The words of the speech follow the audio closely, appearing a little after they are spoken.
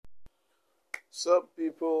Sup,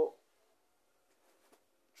 people?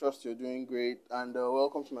 Trust you're doing great, and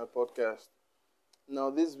welcome to my podcast. Now,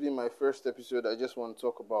 this being my first episode, I just want to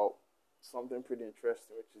talk about something pretty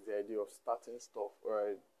interesting, which is the idea of starting stuff.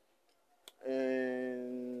 Right?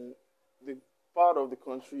 In the part of the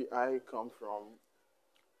country I come from,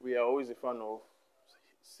 we are always a fan of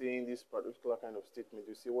saying this particular kind of statement.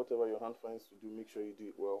 You say, whatever your hand finds to do, make sure you do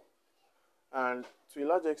it well. And to a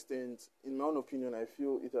large extent, in my own opinion, I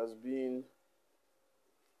feel it has been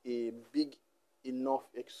a big enough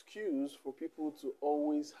excuse for people to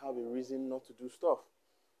always have a reason not to do stuff.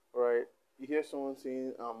 Right? You hear someone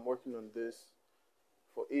saying, I'm working on this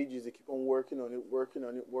for ages, they keep on working on it, working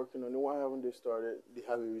on it, working on it. Why haven't they started? They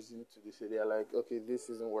have a reason to. They say they're like, okay, this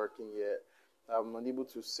isn't working yet. I'm unable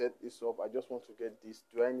to set this up. I just want to get this.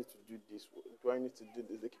 Do I need to do this? Do I need to do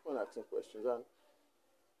this? They keep on asking questions. And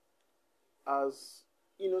as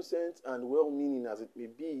innocent and well-meaning as it may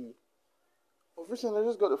be, unfortunately, I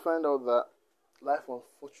just got to find out that life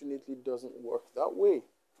unfortunately doesn't work that way.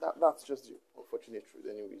 That's just the unfortunate truth,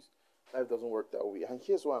 anyways. Life doesn't work that way. And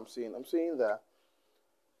here's what I'm saying. I'm saying that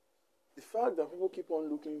the fact that people keep on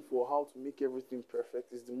looking for how to make everything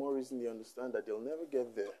perfect is the more reason they understand that they'll never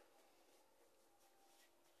get there.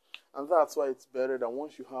 And that's why it's better that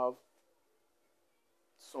once you have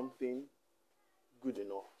something good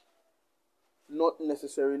enough, not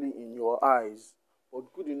necessarily in your eyes,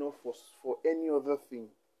 but good enough for any other thing,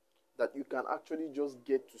 that you can actually just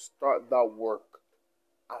get to start that work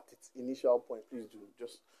at its initial point. Please do.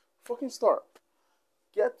 Just fucking start.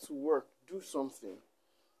 Get to work. Do something.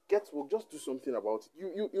 Get to work. Just do something about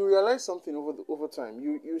it. You realize something over time.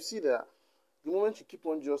 You see that the moment you keep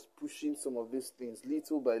on just pushing some of these things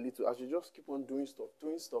little by little, as you just keep on doing stuff,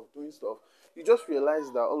 you just realize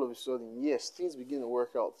that all of a sudden, yes, things begin to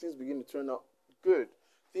work out. Things begin to turn out good.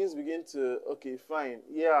 Things begin to, okay, fine.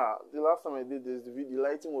 Yeah, the last time I did this, the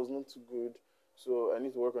lighting was not too good, so I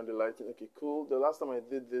need to work on the lighting. Okay, cool. The last time I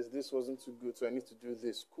did this wasn't too good, so I need to do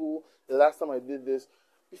this. Cool. The last time I did this,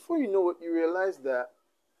 before you know it, you realize that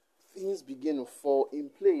things begin to fall in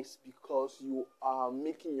place because you are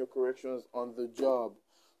making your corrections on the job.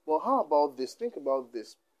 But how about this? Think about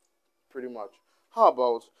this pretty much. How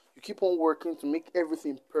about you keep on working to make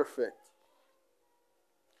everything perfect?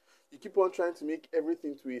 You keep on trying to make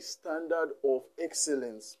everything to a standard of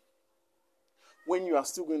excellence when you are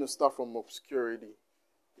still going to start from obscurity.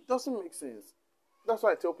 It doesn't make sense. That's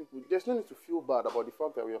why I tell people there's no need to feel bad about the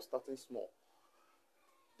fact that we are starting small.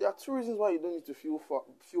 There are two reasons why you don't need to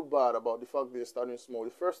feel bad about the fact that you're starting small.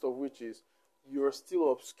 The first of which is you're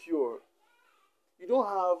still obscure. You don't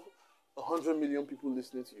have 100 million people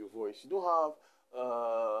listening to your voice. You don't have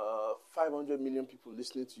 500 million people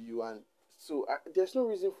listening to you, and so there's no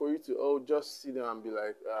reason for you to just sit there and be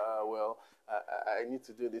like, I need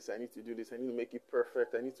to do this, I need to do this, I need to make it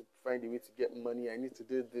perfect, I need to find a way to get money, I need to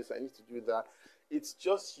do this, I need to do that. It's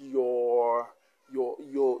just your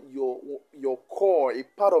core, a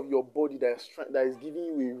part of your body that is giving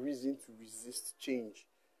you a reason to resist change.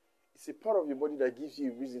 It's a part of your body that gives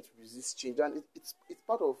you a reason to resist change, and it's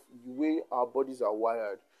part of the way our bodies are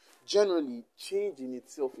wired. Generally, change in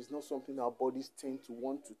itself is not something our bodies tend to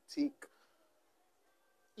want to take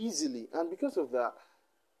easily, and because of that,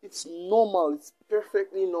 it's normal. It's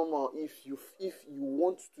perfectly normal if you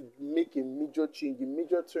want to make a major change, a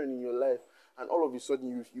major turn in your life, and all of a sudden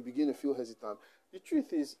you begin to feel hesitant. The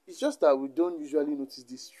truth is, it's just that we don't usually notice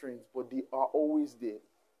these trends, but they are always there.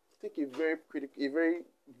 Take a very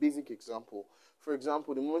basic example. For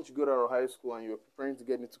example, the moment you go out of high school and you're preparing to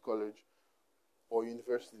get into college or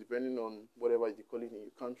university, depending on whatever you call it in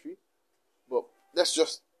your country. But let's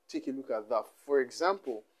just take a look at that. For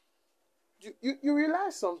example, you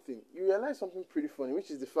realize something. You realize something pretty funny, which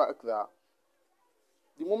is the fact that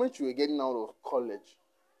the moment you were getting out of college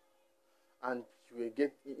and the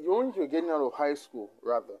moment you were getting out of high school,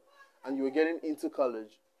 rather, and you were getting into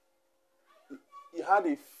college, you had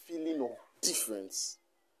a feeling of difference.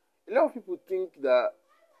 A lot of people think that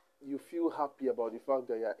you feel happy about the fact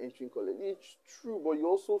that you are entering college. It's true, but you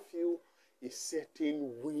also feel a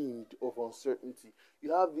certain wind of uncertainty.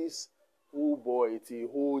 You have this, oh boy, it's a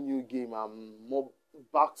whole new game. I'm more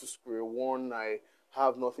back to square one. I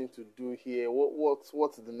have nothing to do here. What's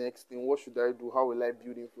the next thing? What should I do? How will I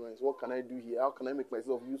build influence? What can I do here? How can I make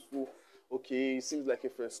myself useful? Okay, it seems like a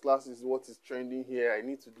first class is what is trending here. I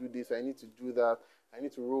need to do this. I need to do that. I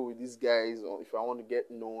need to roll with these guys. Or if I want to get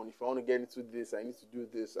known, if I want to get into this, I need to do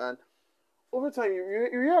this. And over time, you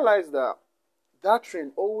realize that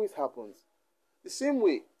trend always happens. The same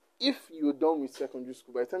way, if you're done with secondary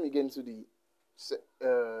school, by the time you get into the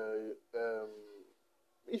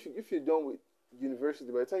if you're done with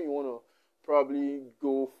university, by the time you want to probably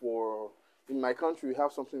go for, in my country, we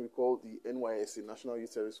have something we call the NYSC, National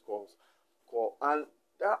Youth Service Corps. And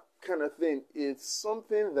that kind of thing, it's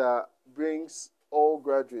something that brings all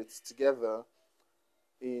graduates together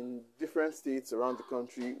in different states around the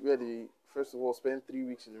country, where they, first of all, spend 3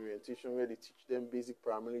 weeks in orientation, where they teach them basic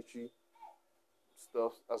paramilitary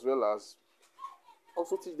stuff, as well as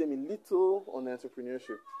also teach them a little on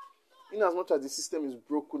entrepreneurship. In as much as the system is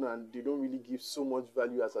broken and they don't really give so much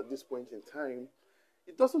value as at this point in time,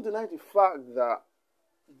 it doesn't deny the fact that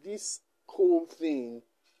this whole thing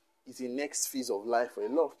is a next phase of life for a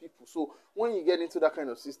lot of people. So when you get into that kind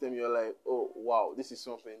of system, you're like, oh, wow, this is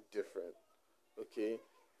something different. Okay?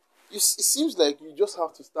 It seems like you just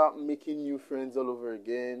have to start making new friends all over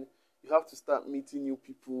again. You have to start meeting new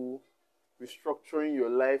people, restructuring your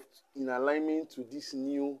life in alignment to this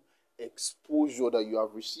new exposure that you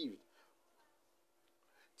have received.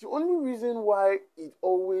 The only reason why it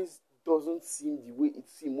always doesn't seem the way it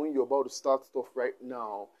seems when you're about to start stuff right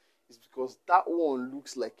now is because that one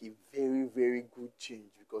looks like a very, very good change,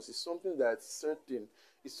 because it's something that's certain.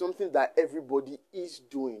 It's something that everybody is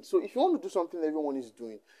doing. So if you want to do something that everyone is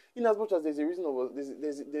doing, in as much as there's a reason of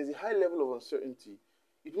there's a high level of uncertainty,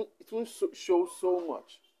 it won't show so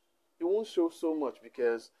much. It won't show so much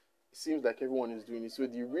because it seems like everyone is doing it. So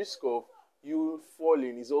the risk of you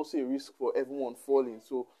falling is also a risk for everyone falling.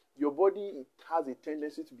 So your body has a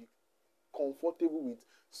tendency to be comfortable with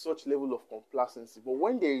such level of complacency. But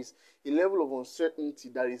when there is a level of uncertainty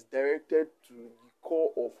that is directed to the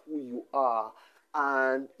core of who you are,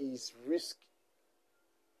 and is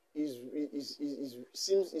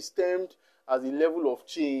stemmed as a level of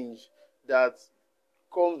change that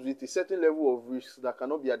comes with a certain level of risk that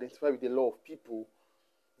cannot be identified with a lot of people,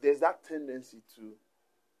 there's that tendency to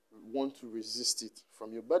want to resist it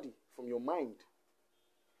from your body, from your mind.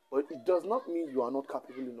 But it does not mean you are not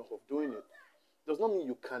capable enough of doing it. It does not mean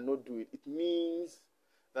you cannot do it. It means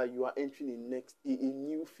that you are entering a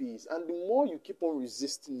new phase. And the more you keep on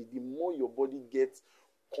resisting it, the more your body gets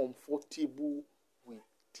comfortable with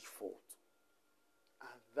default.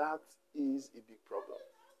 And that is a big problem.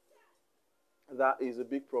 That is a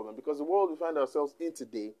big problem, because the world we find ourselves in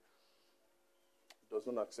today does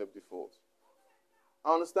not accept default.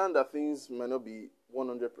 I understand that things might not be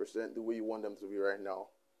 100% the way you want them to be right now,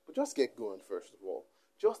 but just get going first of all.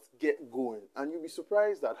 Just get going, and you'll be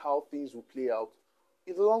surprised at how things will play out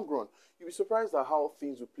in the long run. You'll be surprised at how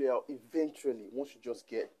things will play out eventually once you just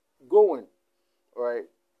get going. All right?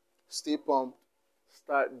 Stay pumped.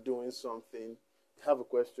 Start doing something. If you have a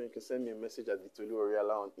question, you can send me a message at Vitolu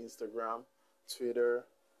Oriala on Instagram, Twitter.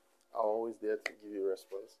 I'm always there to give you a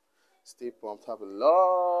response. Stay pumped. Have a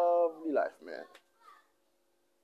lovely life, man.